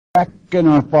back in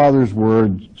our Father's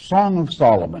Word, Song of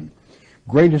Solomon,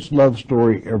 greatest love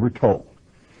story ever told.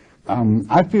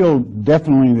 I feel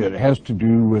definitely that it has to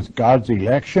do with God's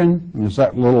election. It's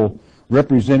that little,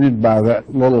 represented by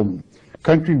that little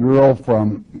country girl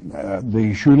from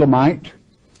the Shulamite,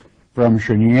 from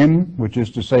Shunem, which is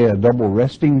to say a double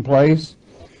resting place.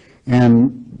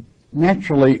 And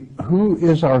naturally, who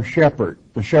is our shepherd,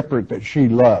 the shepherd that she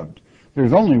loved?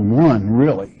 There's only one,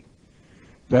 really.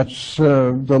 That's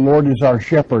the Lord is our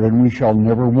shepherd, and we shall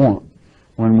never want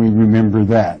when we remember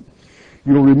that.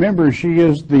 You'll remember she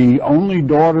is the only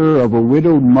daughter of a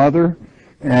widowed mother,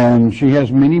 and she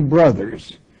has many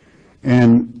brothers.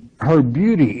 And her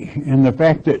beauty in the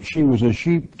fact that she was a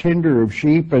sheep tender of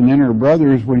sheep, and then her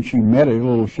brothers, when she met a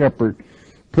little shepherd,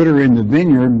 put her in the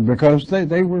vineyard because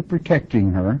they were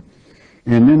protecting her.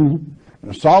 And then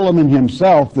Solomon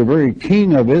himself, the very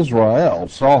king of Israel,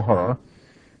 saw her,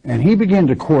 and he began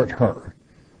to court her,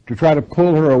 to try to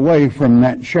pull her away from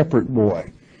that shepherd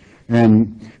boy.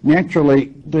 And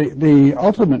naturally, the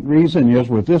ultimate reason is,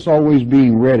 with this always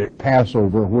being read at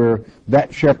Passover, where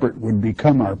that shepherd would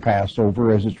become our Passover,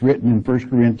 as it's written in 1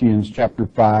 Corinthians chapter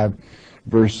 5,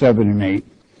 verse 7 and 8,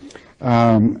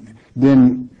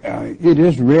 then it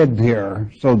is read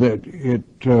there so that it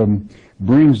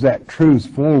brings that truth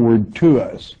forward to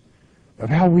us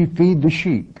of how we feed the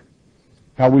sheep,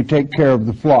 how we take care of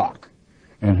the flock,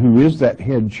 and who is that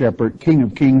head shepherd, King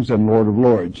of Kings and Lord of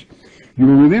Lords. You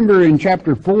remember in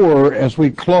chapter 4, as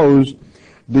we closed,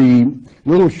 the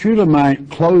little Shulamite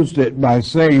closed it by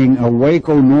saying, "Awake,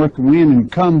 O north wind,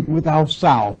 and come with thou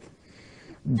south.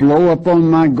 Blow upon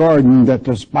my garden, that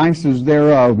the spices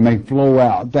thereof may flow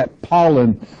out." That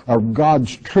pollen of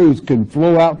God's truth can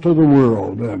flow out to the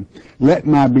world. Let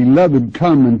my beloved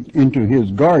come into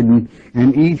his garden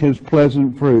and eat his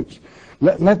pleasant fruits.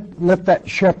 Let that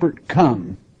shepherd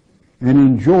come and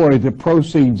enjoy the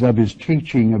proceeds of his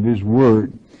teaching, of his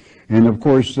word. And of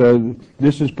course,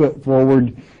 this is put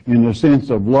forward in a sense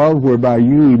of love, whereby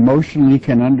you emotionally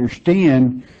can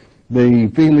understand the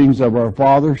feelings of our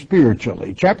Father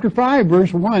spiritually. Chapter 5,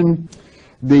 verse 1,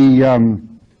 the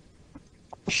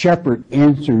shepherd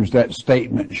answers that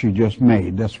statement she just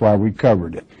made. That's why we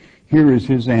covered it. Here is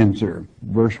his answer.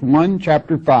 Verse 1,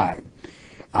 chapter 5.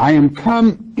 "I am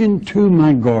come into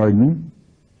my garden,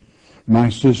 my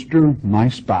sister, my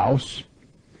spouse.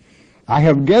 I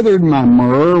have gathered my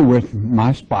myrrh with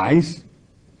my spice.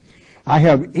 I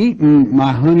have eaten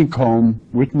my honeycomb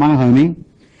with my honey.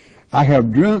 I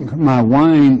have drunk my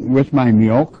wine with my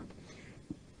milk."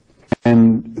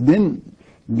 And then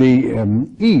they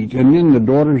eat, and then the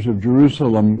daughters of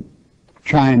Jerusalem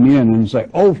chime in and say,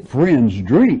 "O friends,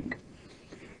 drink.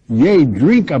 Yea,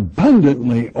 drink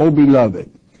abundantly, O beloved.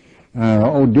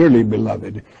 O dearly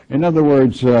beloved." In other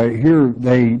words, here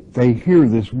they hear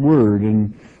this word,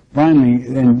 and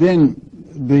finally, and then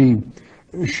the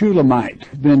Shulamite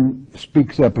then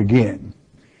speaks up again.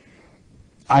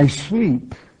 "I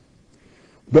sleep,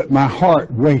 but my heart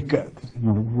waketh."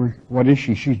 What is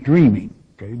she? She's dreaming.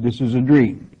 Okay, this is a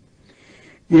dream.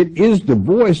 "It is the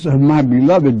voice of my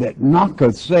beloved that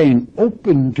knocketh, saying,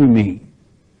 Open to me.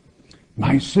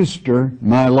 My sister,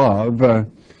 my love,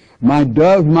 my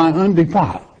dove, my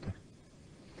undefiled.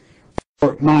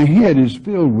 For my head is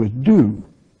filled with dew,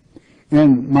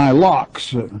 and my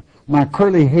locks, my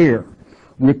curly hair,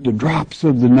 with the drops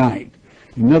of the night."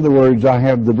 In other words, I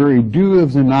have the very dew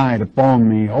of the night upon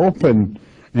me. Open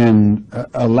and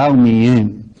allow me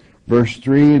in. Verse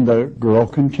 3, and the girl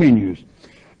continues,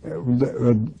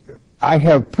 "I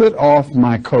have put off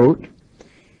my coat.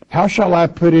 How shall I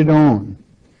put it on?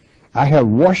 I have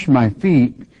washed my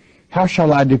feet. How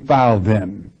shall I defile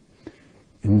them?"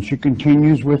 And she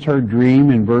continues with her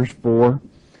dream in verse 4.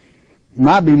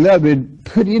 "My beloved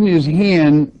put in his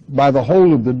hand by the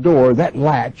hole of the door," that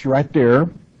latch right there,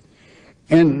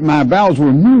 "and my bowels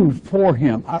were moved for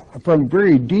him." From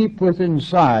very deep within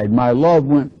inside, my love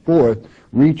went forth,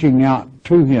 reaching out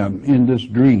to him in this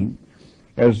dream,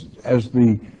 as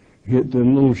the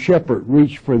little shepherd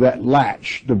reached for that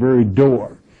latch, the very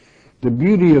door. The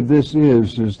beauty of this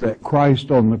is that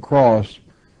Christ on the cross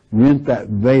rent that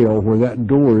veil where that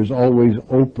door is always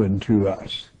open to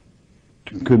us,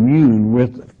 to commune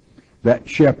with that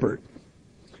shepherd.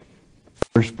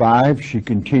 Verse 5, she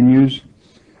continues,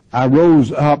 "I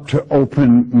rose up to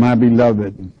open my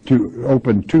beloved,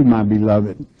 to my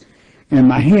beloved, and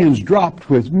my hands dropped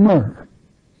with myrrh,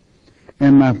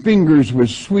 and my fingers with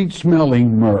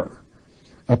sweet-smelling myrrh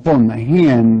upon the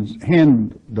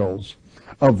handles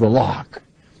of the lock."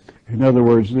 In other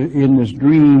words, in this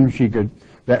dream, she could,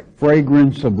 that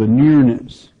fragrance of the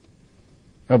nearness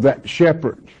of that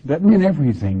shepherd, that meant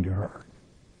everything to her.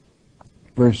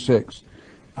 Verse 6,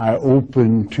 I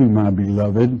opened to my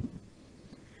beloved,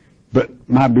 but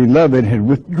my beloved had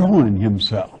withdrawn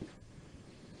himself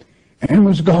and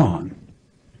was gone.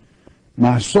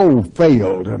 My soul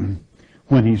failed him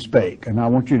when he spake. And I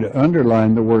want you to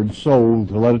underline the word soul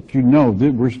to let you know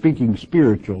that we're speaking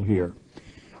spiritual here.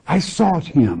 I sought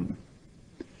him,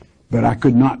 but I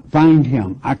could not find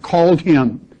him. I called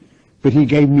him, but he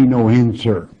gave me no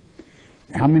answer.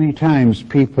 How many times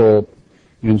people,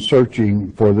 in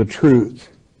searching for the truth,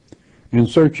 in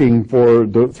searching for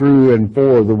through and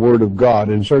for the Word of God,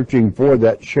 in searching for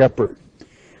that shepherd,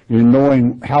 in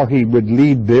knowing how he would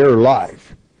lead their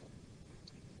life,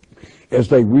 as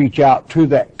they reach out to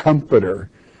that comforter,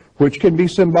 which can be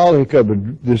symbolic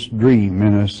of this dream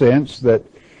in a sense that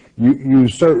you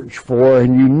search for,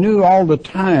 and you knew all the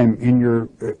time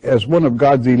as one of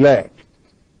God's elect,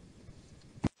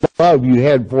 the love you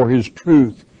had for his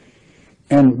truth.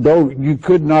 And though you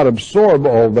could not absorb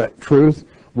all that truth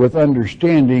with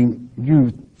understanding,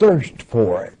 you thirst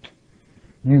for it.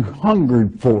 You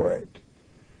hungered for it,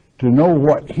 to know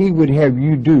what he would have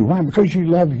you do. Why? Because you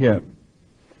love him.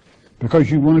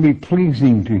 Because you want to be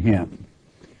pleasing to him.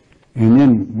 And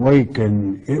then wake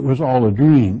and it was all a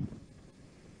dream.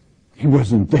 He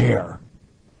wasn't there.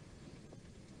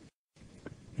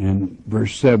 In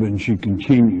verse 7 she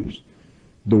continues,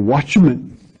 the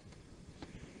watchmen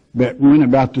that went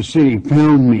about the city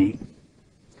found me.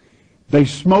 They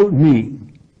smote me.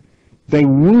 They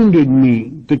wounded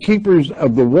me. The keepers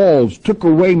of the walls took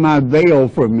away my veil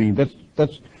from me. That's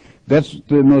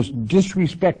the most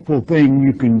disrespectful thing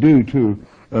you can do to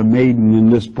a maiden in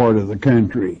this part of the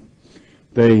country.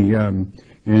 And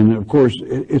of course,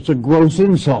 it's a gross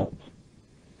insult.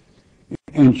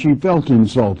 And she felt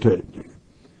insulted.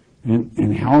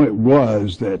 And how it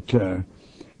was that,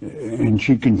 and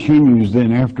she continues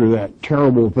then after that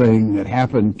terrible thing that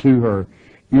happened to her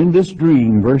in this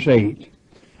dream, verse 8,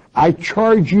 I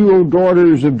charge you, O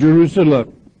daughters of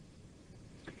Jerusalem,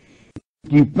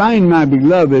 you find my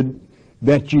beloved,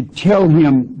 that you tell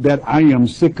him that I am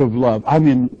sick of love.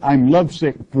 I'm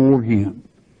lovesick for him.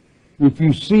 If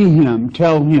you see him,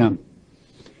 tell him.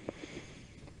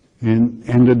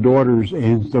 And the daughters,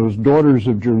 and those daughters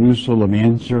of Jerusalem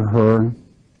answer her,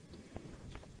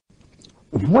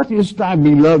 what is thy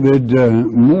beloved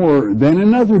more than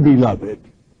another beloved?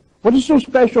 What is so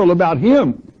special about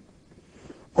him?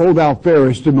 O thou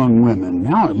fairest among women.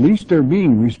 Now at least they're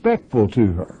being respectful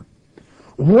to her.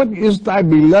 What is thy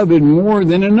beloved more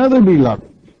than another beloved,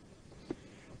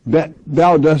 that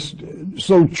thou dost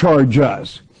so charge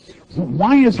us?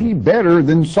 Why is he better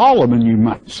than Solomon, you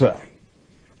might say?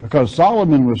 Because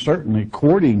Solomon was certainly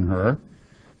courting her.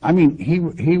 I mean,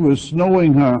 he was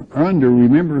snowing her under.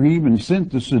 Remember, he even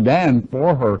sent the sedan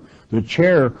for her, the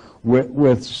chair,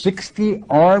 with 60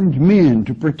 armed men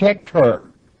to protect her.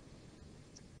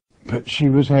 But she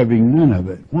was having none of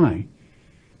it. Why?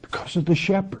 Because of the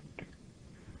shepherd.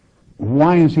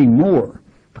 Why is he more?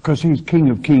 Because he's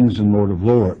King of Kings and Lord of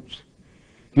Lords.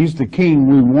 He's the king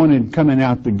we wanted coming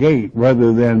out the gate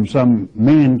rather than some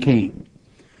man king.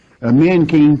 A man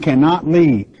king cannot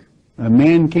lead. A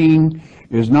man king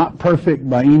is not perfect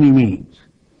by any means.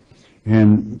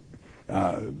 And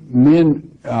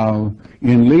men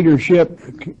in leadership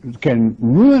can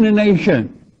ruin a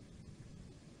nation.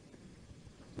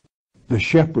 The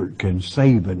shepherd can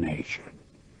save a nation.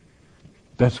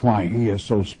 That's why he is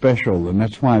so special, and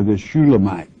that's why this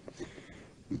Shulamite,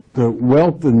 the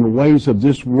wealth and the ways of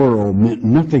this world meant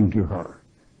nothing to her.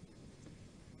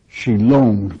 She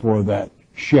longed for that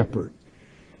shepherd.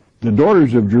 The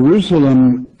daughters of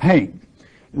Jerusalem, hey,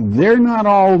 they're not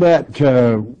all that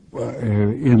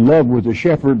in love with the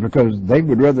shepherd because they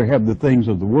would rather have the things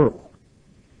of the world.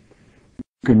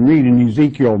 You can read in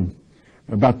Ezekiel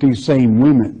about these same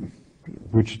women,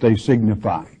 which they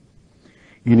signify.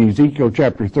 In Ezekiel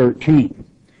chapter 13,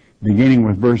 beginning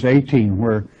with verse 18,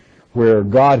 where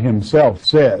God himself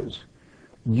says,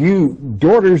 you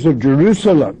daughters of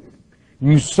Jerusalem,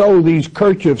 you sew these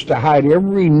kerchiefs to hide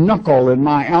every knuckle in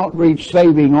my outreach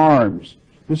saving arms.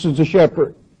 This is the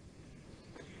shepherd.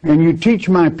 And you teach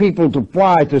my people to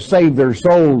fly to save their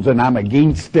souls, and I'm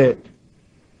against it.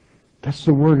 That's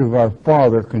the word of our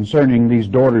Father concerning these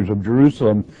daughters of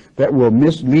Jerusalem that will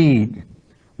mislead,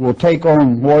 will take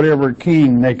on whatever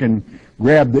king they can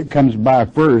grab that comes by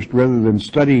first rather than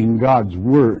studying God's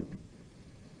word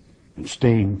and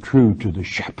staying true to the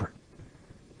shepherd.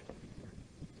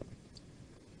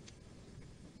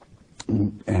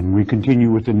 And we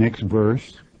continue with the next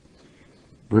verse.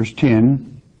 Verse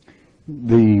 10,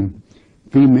 the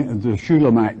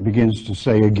Shulamite begins to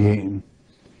say again,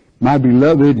 my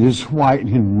beloved is white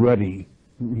and ruddy,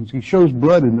 He shows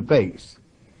blood in the face.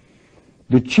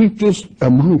 The chiefest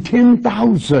among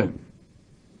 10,000.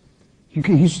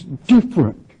 He's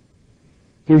different.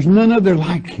 There's none other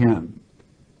like him.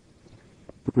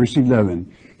 Verse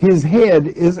 11. His head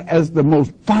is as the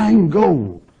most fine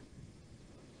gold.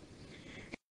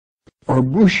 Or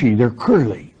bushy, they're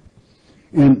curly.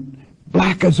 And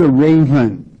black as a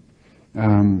raven.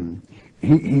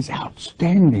 He's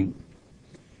outstanding.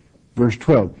 Verse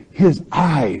 12. His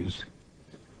eyes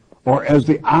are as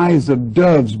the eyes of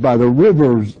doves by the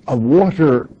rivers of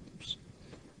water,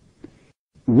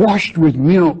 washed with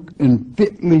milk and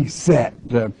fitly set.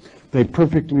 They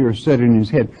perfectly are set in his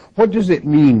head. What does it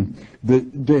mean,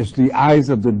 the eyes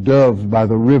of the doves by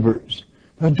the rivers?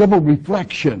 A double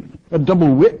reflection, a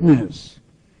double witness,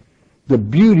 the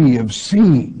beauty of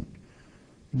seeing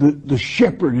the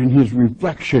shepherd in his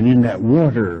reflection in that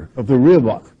water of the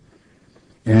river,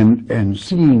 and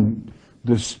seeing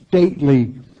the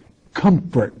stately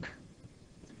comfort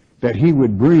that he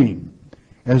would bring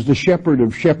as the shepherd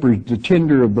of shepherds, the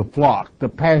tender of the flock, the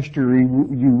pasture you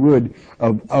would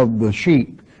of the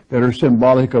sheep that are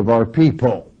symbolic of our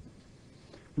people.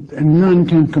 And none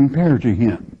can compare to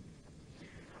him.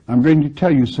 I'm going to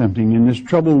tell you something. In this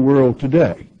troubled world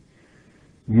today,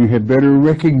 you had better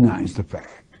recognize the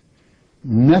fact.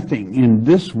 Nothing in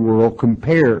this world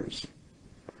compares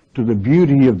to the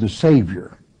beauty of the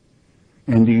Savior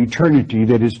and the eternity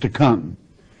that is to come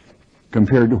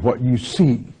compared to what you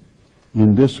see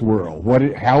in this world.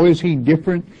 How is he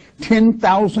different?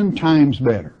 10,000 times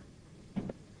better.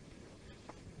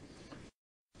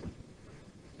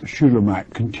 The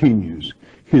Shulamite continues.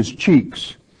 His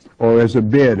cheeks are as a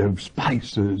bed of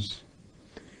spices,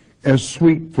 as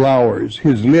sweet flowers.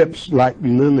 His lips like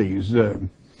lilies,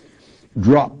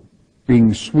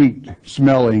 dropping sweet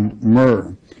smelling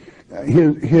myrrh.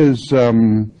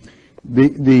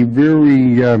 The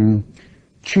very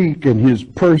cheek and his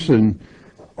person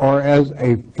are as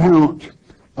a fount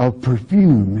of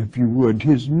perfume, if you would,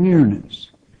 his nearness.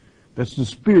 That's the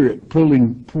Spirit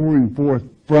pouring forth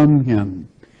from him,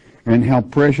 and how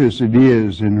precious it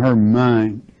is in her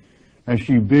mind as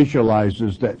she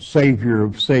visualizes that Savior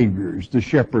of Saviors, the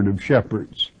Shepherd of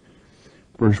Shepherds.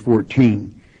 Verse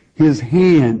 14, his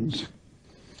hands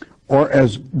are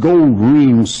as gold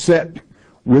rings set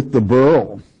with the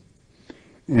beryl,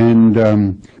 and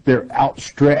they're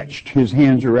outstretched. His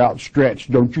hands are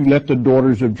outstretched. Don't you let the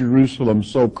daughters of Jerusalem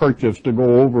sew kerchiefs to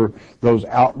go over those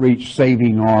outreached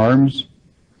saving arms.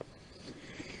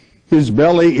 His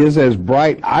belly is as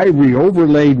bright ivory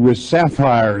overlaid with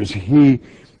sapphires. He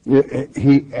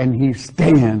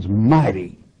stands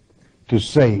mighty to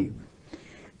save.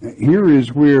 Here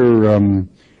is where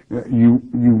you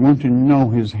want to know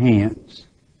his hands.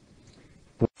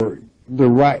 For the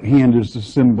right hand is the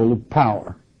symbol of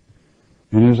power.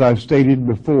 And as I've stated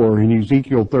before in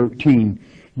Ezekiel 13,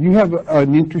 you have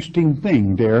an interesting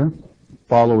thing there,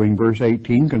 following verse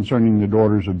 18, concerning the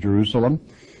daughters of Jerusalem.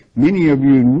 Many of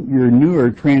you, your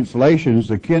newer translations,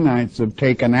 the Kenites, have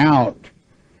taken out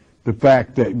the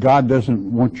fact that God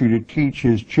doesn't want you to teach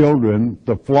his children,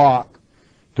 the flock,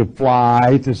 to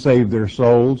fly to save their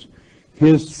souls.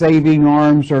 His saving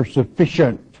arms are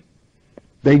sufficient.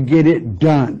 They get it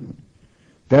done.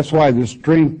 That's why the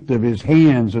strength of his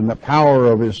hands and the power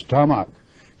of his stomach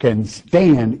can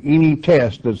stand any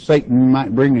test that Satan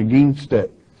might bring against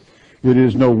it. It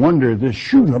is no wonder this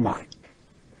Shulamite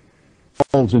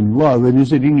falls in love. And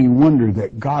is it any wonder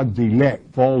that God's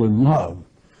elect fall in love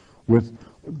with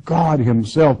God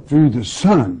himself through the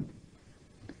Son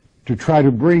to try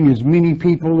to bring as many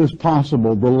people as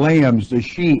possible, the lambs, the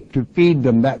sheep, to feed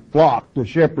them, that flock the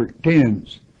shepherd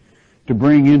tends, to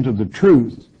bring into the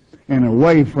truth and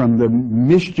away from the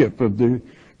mischief of the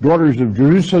daughters of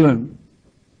Jerusalem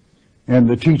and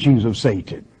the teachings of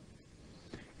Satan.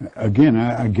 Again,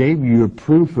 I gave you a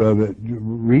proof of it.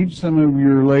 Read some of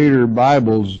your later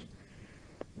Bibles.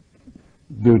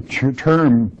 The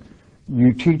term,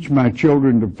 you teach my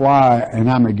children to fly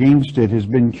and I'm against it, has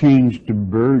been changed to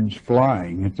birds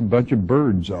flying. It's a bunch of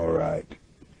birds, all right.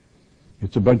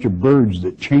 It's a bunch of birds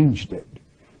that changed it.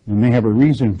 And they have a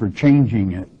reason for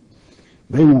changing it.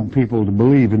 They want people to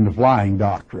believe in the flying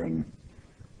doctrine,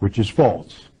 which is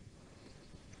false.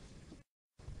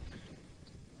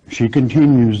 She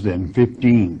continues then,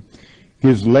 15.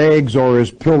 His legs are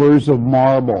as pillars of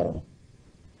marble,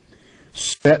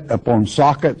 set upon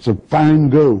sockets of fine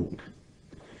gold.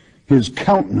 His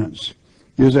countenance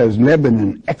is as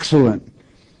Lebanon, excellent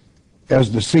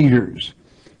as the cedars.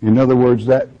 In other words,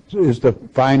 that is the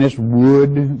finest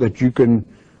wood that you can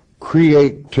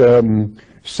create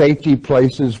safety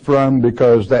places from,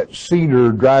 because that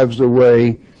cedar drives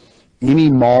away any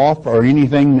moth or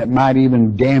anything that might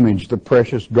even damage the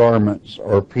precious garments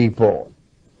or people.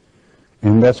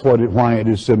 And that's why it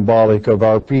is symbolic of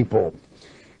our people.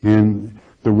 And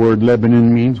the word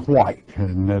Lebanon means white,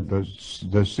 and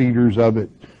the cedars of it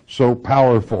so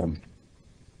powerful.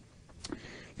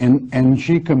 And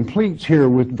she completes here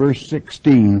with verse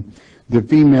 16, the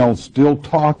female still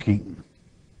talking.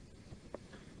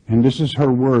 And this is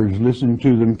her words. Listen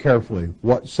to them carefully.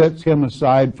 What sets him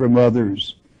aside from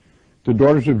others? The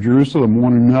daughters of Jerusalem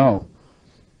want to know.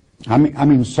 I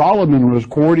mean, Solomon was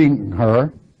courting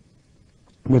her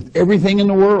with everything in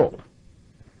the world.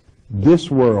 This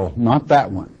world, not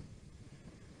that one.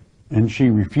 And she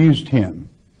refused him.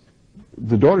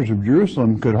 The daughters of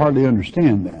Jerusalem could hardly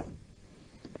understand that.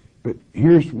 But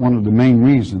here's one of the main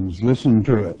reasons. Listen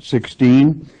to it.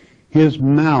 16, his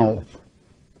mouth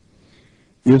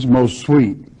is most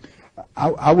sweet.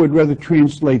 I would rather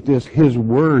translate this, his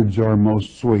words are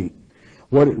most sweet.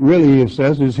 What it really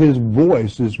says is his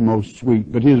voice is most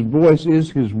sweet, but his voice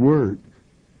is his word.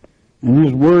 And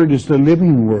his word is the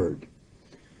living word.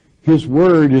 His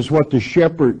word is what the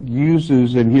shepherd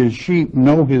uses, and his sheep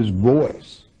know his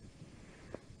voice.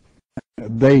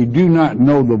 They do not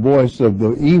know the voice of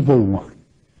the evil one,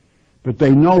 but they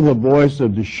know the voice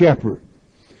of the shepherd.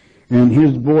 And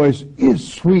his voice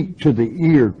is sweet to the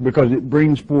ear because it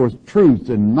brings forth truth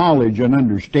and knowledge and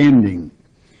understanding.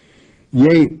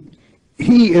 Yea,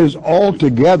 he is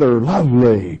altogether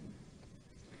lovely.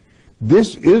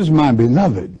 This is my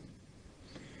beloved,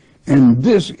 and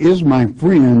this is my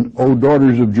friend, O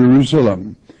daughters of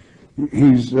Jerusalem.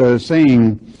 He's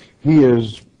saying he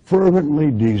is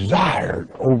fervently desired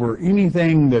over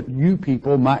anything that you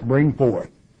people might bring forth.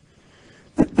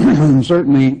 And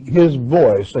certainly his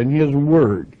voice and his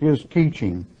word, his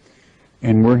teaching,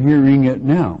 and we're hearing it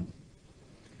now.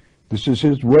 This is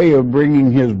his way of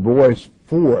bringing his voice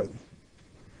forth,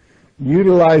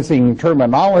 utilizing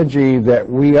terminology that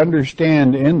we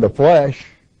understand in the flesh,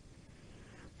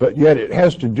 but yet it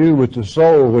has to do with the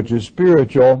soul, which is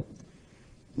spiritual,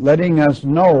 letting us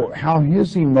know how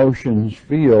his emotions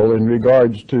feel in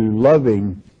regards to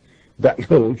loving that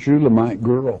little Shulamite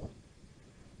girl,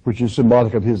 which is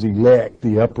symbolic of his elect,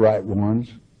 the upright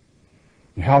ones,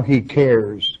 how he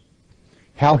cares,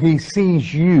 how he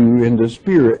sees you in the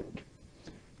spirit,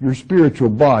 your spiritual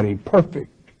body,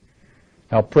 perfect,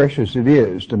 how precious it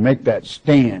is to make that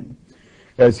stand.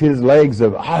 As his legs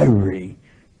of ivory,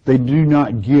 they do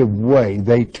not give way,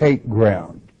 they take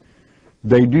ground.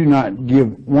 They do not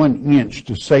give 1 inch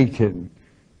to Satan,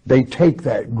 they take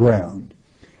that ground.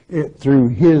 Through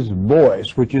his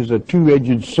voice, which is a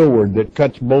two-edged sword that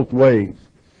cuts both ways,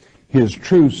 his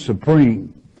truth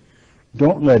supreme.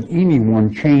 Don't let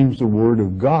anyone change the word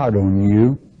of God on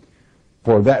you,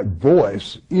 for that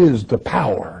voice is the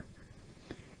power.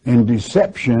 And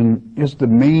deception is the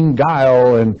main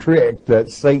guile and trick that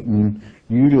Satan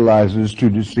utilizes to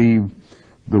deceive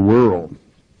the world.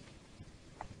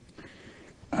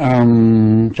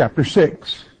 Chapter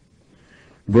 6.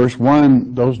 Verse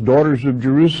 1, those daughters of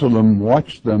Jerusalem,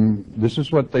 watch them. This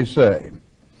is what they say.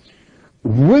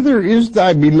 Whither is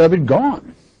thy beloved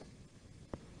gone?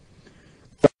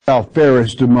 Thou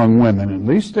fairest among women. At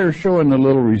least they're showing a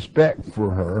little respect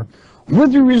for her.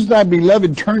 Whither is thy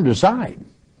beloved turned aside?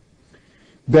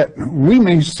 That we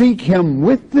may seek him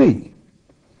with thee.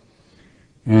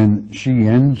 And she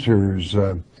answers,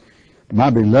 my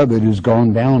beloved is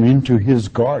gone down into his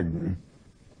garden,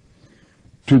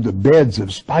 to the beds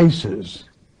of spices,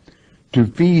 to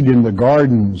feed in the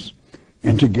gardens,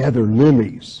 and to gather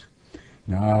lilies.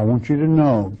 Now, I want you to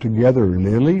know, to gather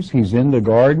lilies, he's in the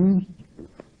garden,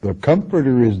 the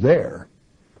Comforter is there.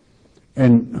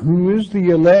 And who is the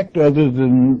elect other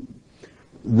than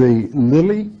the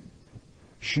lily,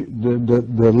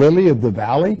 the lily of the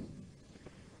valley?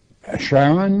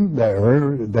 Sharon,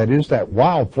 that is that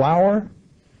wildflower.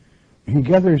 He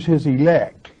gathers his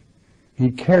elect. He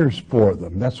cares for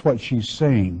them. That's what she's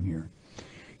saying here.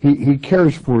 He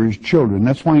cares for his children.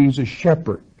 That's why he's a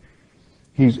shepherd.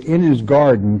 He's in his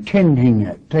garden, tending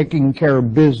it, taking care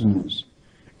of business,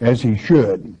 as he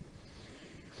should.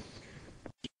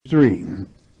 3,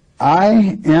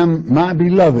 I am my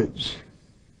beloved's.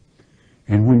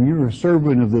 And when you're a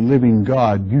servant of the living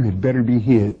God, you had better be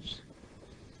his.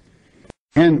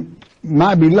 And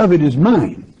my beloved is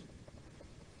mine.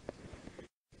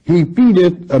 He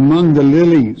feedeth among the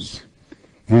lilies.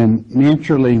 And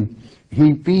naturally,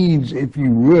 he feeds, if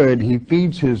you would, he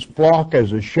feeds his flock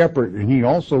as a shepherd, and he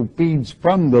also feeds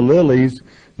from the lilies.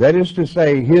 That is to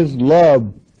say, his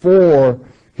love for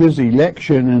his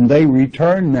election, and they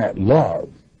return that love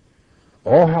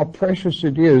Oh, how precious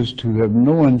it is to have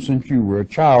known since you were a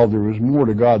child there was more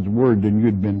to God's Word than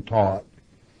you'd been taught.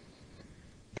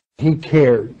 He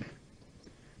cared,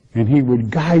 and He would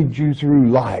guide you through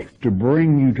life to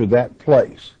bring you to that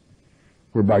place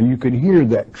whereby you could hear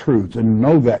that truth and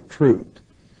know that truth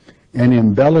and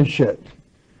embellish it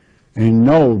and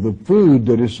know the food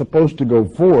that is supposed to go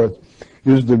forth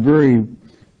is the very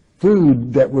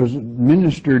food that was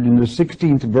ministered in the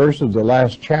 16th verse of the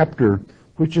last chapter,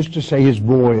 which is to say His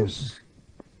voice.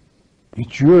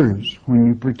 It's yours when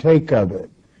you partake of it.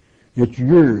 It's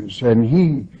yours, and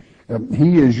He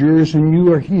is yours and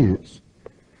you are His.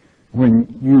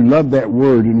 When you love that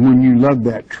Word and when you love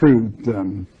that truth.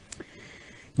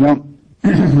 Now,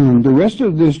 the rest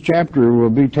of this chapter will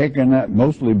be taken up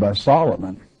mostly by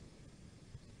Solomon.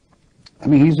 I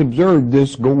mean, he's observed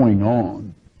this going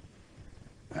on.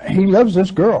 He loves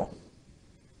this girl.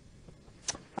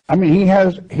 I mean, he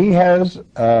has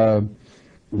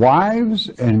wives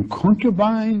and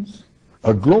concubines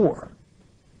galore.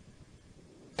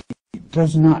 He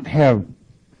does not have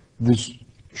this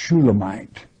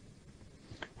Shulamite,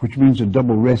 which means a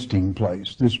double resting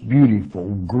place, this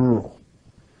beautiful girl,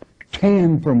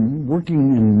 tan from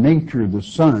working in nature, the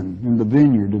sun, in the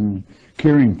vineyard, and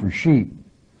caring for sheep.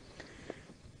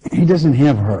 He doesn't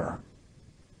have her,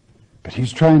 but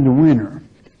he's trying to win her.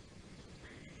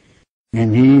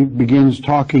 And he begins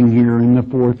talking here in the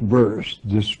 4th verse,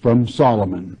 this from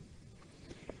Solomon.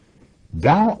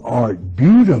 Thou art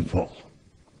beautiful,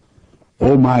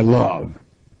 O my love,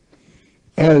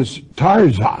 as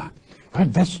Tirzah.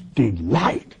 That's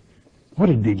delight. What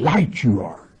a delight you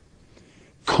are.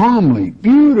 Calmly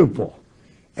beautiful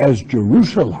as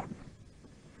Jerusalem.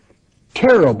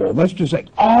 Terrible, let's just say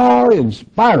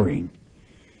awe-inspiring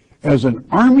as an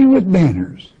army with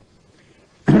banners.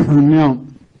 Now,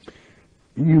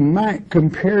 you might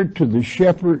compare it to the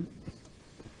shepherd.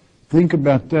 Think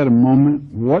about that a moment.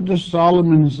 What does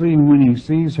Solomon see when he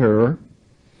sees her?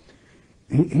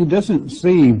 He doesn't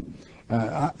see,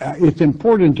 it's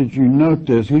important that you note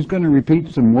this. He's going to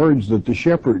repeat some words that the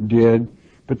shepherd did,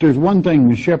 but there's one thing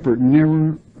the shepherd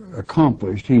never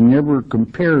accomplished. He never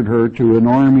compared her to an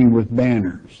army with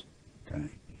banners. Okay?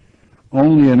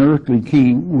 Only an earthly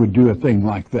king would do a thing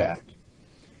like that.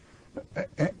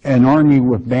 An army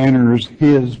with banners,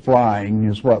 his flying,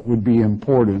 is what would be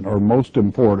important or most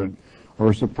important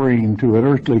or supreme to an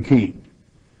earthly king.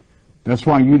 That's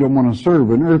why you don't want to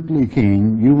serve an earthly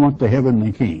king. You want the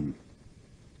heavenly king.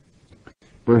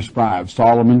 Verse 5,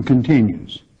 Solomon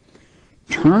continues,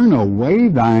 turn away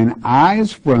thine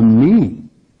eyes from me,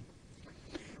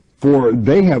 for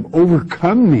they have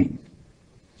overcome me.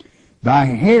 Thy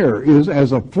hair is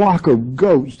as a flock of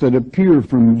goats that appear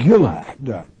from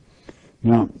Gilead.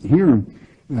 Now, here,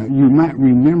 you might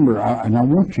remember, and I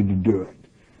want you to do it,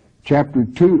 chapter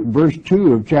 2, verse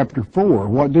 2 of chapter 4.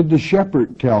 What did the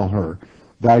shepherd tell her?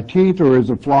 Thy teeth are as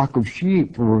a flock of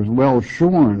sheep, or as well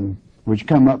shorn, which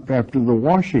come up after the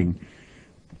washing.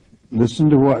 Listen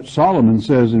to what Solomon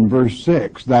says in verse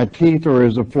 6. Thy teeth are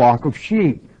as a flock of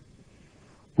sheep,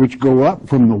 which go up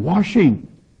from the washing,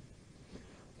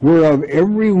 whereof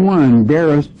every one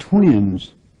beareth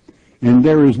twins, and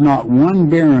there is not one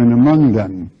barren among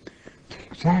them. The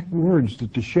exact words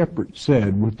that the shepherd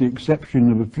said, with the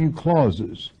exception of a few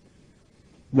clauses,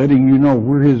 letting you know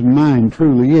where his mind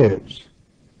truly is.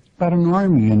 About an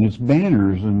army and its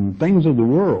banners and things of the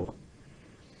world.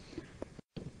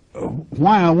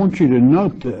 Why I want you to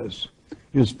note this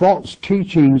is false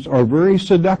teachings are very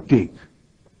seductive.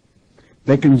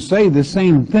 They can say the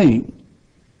same thing,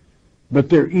 but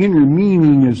their inner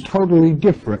meaning is totally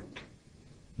different.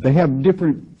 They have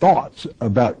different thoughts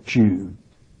about you.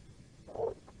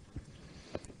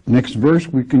 Next verse,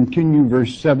 we continue,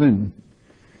 verse 7.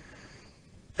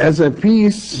 As a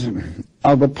piece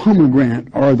of a pomegranate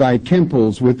are thy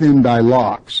temples within thy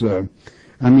locks.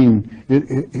 I mean,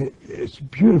 it's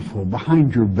beautiful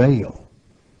behind your veil.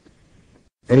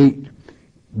 8.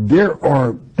 There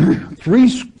are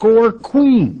 80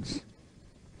 queens,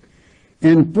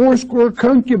 and 80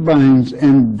 concubines,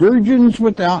 and virgins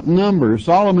without number.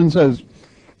 Solomon says,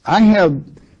 I have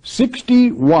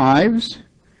 60 wives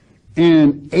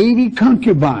and 80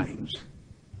 concubines,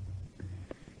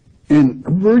 and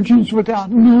virgins without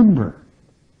number.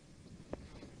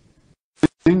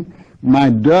 And my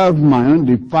dove, my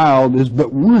undefiled, is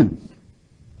but one.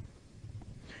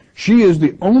 She is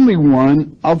the only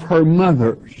one of her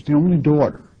mother. She's the only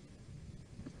daughter.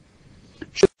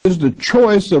 She is the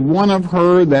choice of one of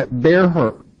her that bare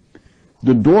her.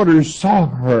 The daughters saw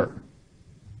her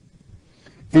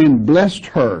and blessed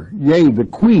her, yea, the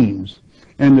queens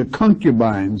and the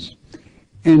concubines,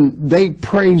 and they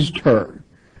praised her.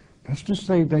 That's to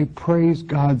say they praised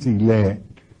God's elect.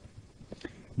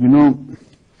 You know,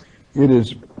 it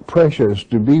is precious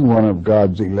to be one of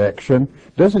God's election.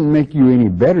 Doesn't make you any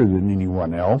better than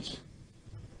anyone else.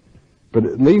 But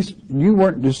at least you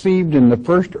weren't deceived in the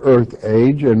first earth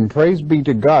age, and praise be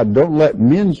to God, don't let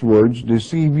men's words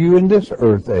deceive you in this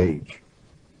earth age.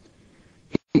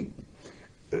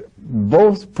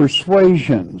 Both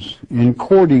persuasions in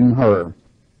courting her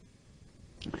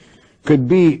could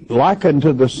be likened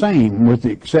to the same, with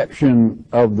the exception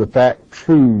of the fact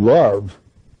true love.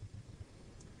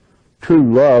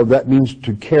 True love, that means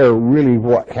to care really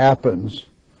what happens,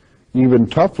 even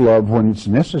tough love when it's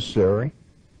necessary.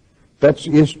 That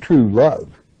is true love.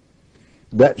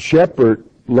 That shepherd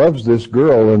loves this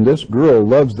girl, and this girl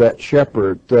loves that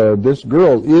shepherd. This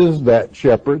girl is that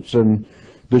shepherd's, and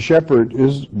the shepherd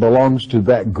belongs to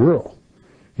that girl.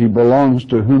 He belongs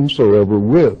to whomsoever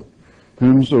will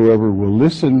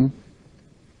listen,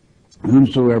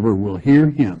 whomsoever will hear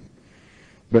him.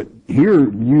 But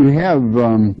here you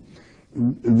have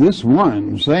this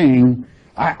one saying,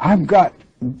 I've got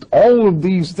all of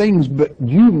these things, but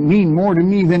you mean more to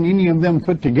me than any of them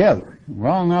put together.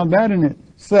 Well, now that in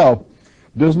itself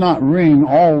does not ring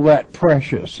all that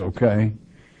precious, okay?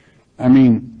 I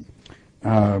mean,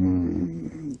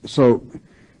 so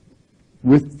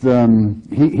with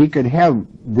he could have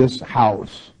this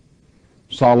house,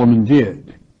 Solomon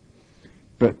did,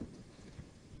 but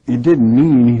it didn't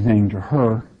mean anything to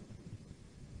her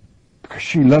because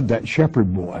she loved that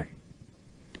shepherd boy,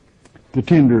 the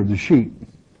tender of the sheep,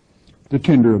 the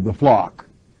tender of the flock,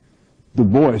 the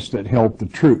voice that held the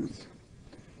truth.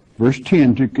 Verse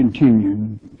 10 to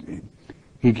continue,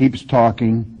 he keeps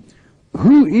talking.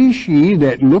 Who is she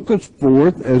that looketh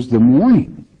forth as the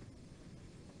morning?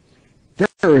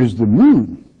 Fair as the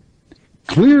moon,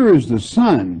 clear as the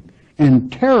sun,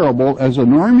 and terrible as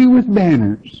an army with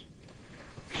banners.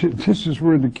 This is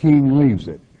where the king leaves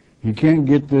it. He can't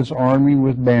get this army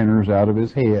with banners out of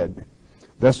his head.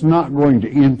 That's not going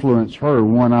to influence her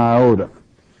one iota.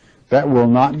 That will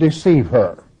not deceive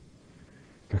her,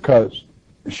 because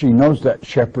she knows that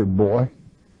shepherd boy,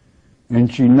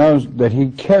 and she knows that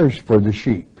he cares for the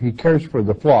sheep. He cares for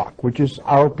the flock, which is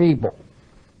our people.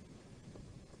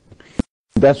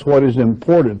 That's what is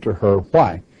important to her.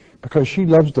 Why? Because she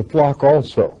loves the flock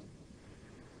also.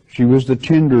 She was the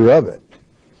tender of it.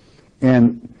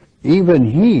 And even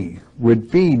he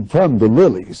would feed from the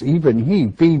lilies. Even he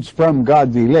feeds from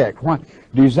God's elect. Why?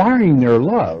 Desiring their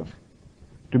love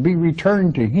to be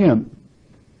returned to him,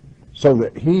 so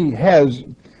that he has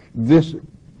this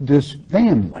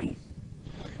family.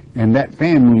 And that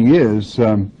family is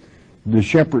the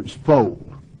shepherd's fold.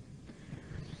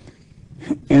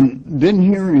 And then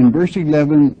here in verse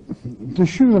 11, the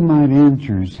Shulamite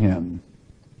answers him.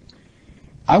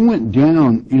 I went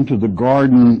down into the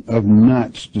garden of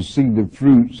nuts to see the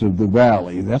fruits of the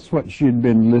valley. That's what she had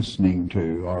been listening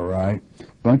to, all right? A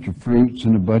bunch of fruits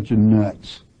and a bunch of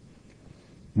nuts.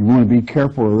 You want to be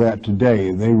careful of that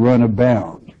today. They run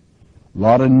abound. A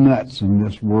lot of nuts in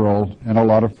this world and a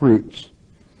lot of fruits.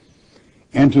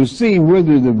 And to see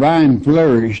whether the vine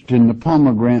flourished and the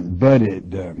pomegranate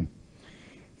budded.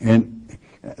 And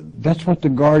that's what the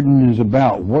garden is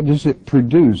about. What does it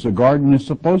produce? The garden is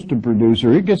supposed to produce,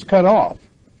 or it gets cut off.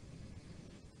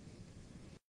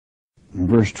 In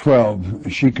verse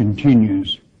 12, she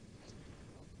continues,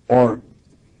 or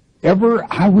ever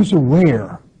I was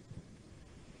aware,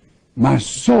 my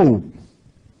soul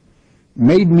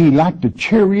made me like the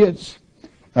chariots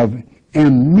of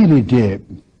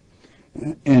Amminadab.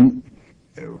 And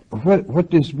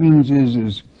what this means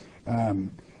is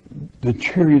the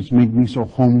chariots make me so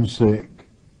homesick.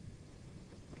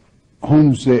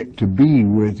 Homesick to be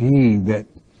with he that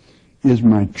is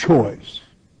my choice.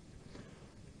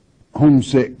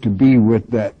 Homesick to be with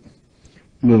that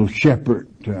little shepherd.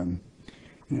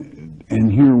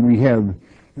 And here we have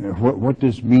what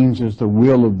this means is the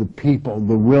will of the people.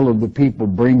 The will of the people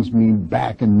brings me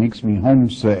back and makes me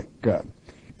homesick.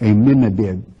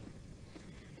 Amminadab.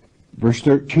 Verse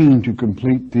 13 to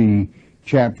complete the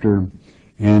chapter.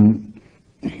 And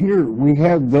here we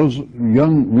have those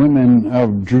young women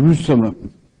of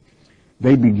Jerusalem.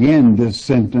 They begin this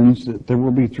sentence that there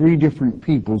will be three different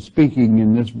people speaking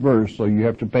in this verse, so you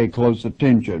have to pay close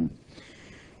attention.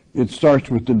 It starts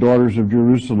with the daughters of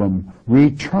Jerusalem.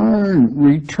 Return,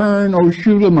 return, O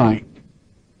Shulamite.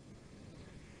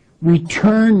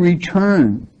 Return,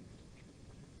 return,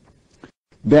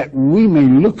 that we may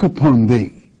look upon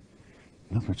thee.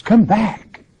 In other words, come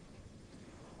back.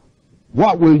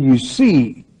 What will you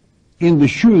see in the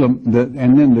Shulam,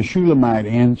 and then the Shulamite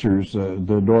answers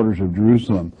the daughters of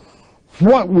Jerusalem,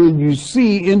 what will you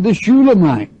see in the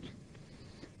Shulamite?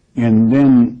 And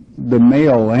then the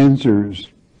male answers,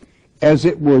 as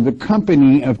it were the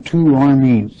company of two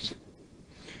armies.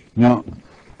 Now,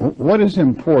 what is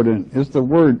important is the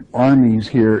word armies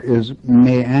here is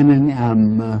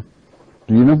me'anam.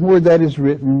 Do you know where that is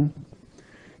written?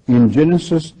 In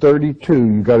Genesis 32,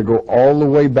 you've got to go all the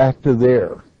way back to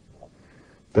there.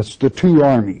 That's the two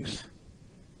armies.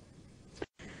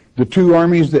 The two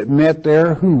armies that met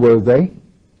there, who were they?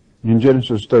 In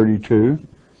Genesis 32.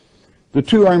 The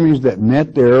two armies that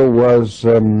met there was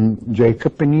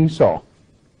Jacob and Esau.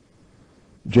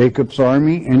 Jacob's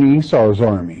army and Esau's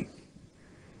army.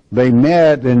 They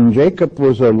met, and Jacob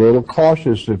was a little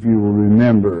cautious, if you will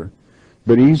remember.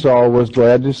 But Esau was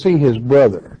glad to see his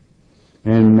brother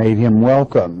and made him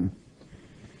welcome.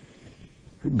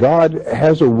 God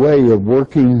has a way of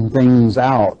working things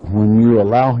out when you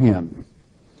allow him.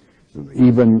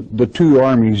 Even the two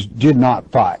armies did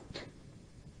not fight.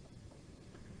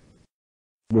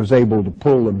 Was able to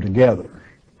pull them together.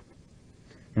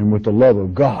 And with the love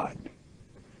of God,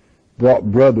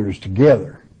 brought brothers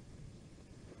together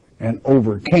and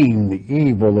overcame the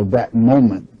evil of that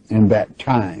moment and that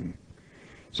time.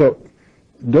 So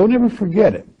don't ever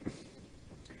forget it.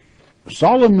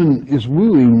 Solomon is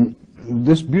wooing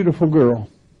this beautiful girl.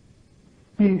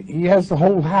 He has the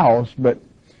whole house, but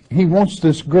he wants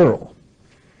this girl.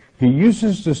 He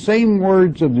uses the same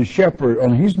words of the shepherd,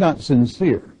 and he's not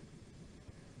sincere.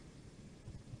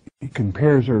 He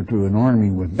compares her to an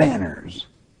army with banners,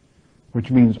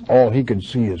 which means all he can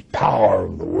see is power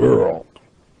of the world,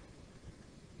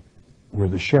 where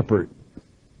the shepherd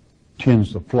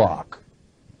tends the flock.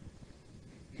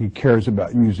 He cares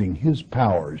about using his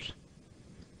powers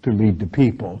to lead the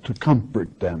people, to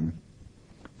comfort them,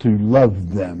 to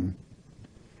love them,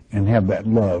 and have that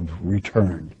love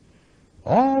returned.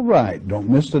 All right, don't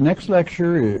miss the next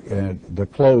lecture. The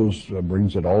close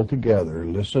brings it all together.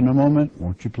 Listen a moment,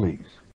 won't you please?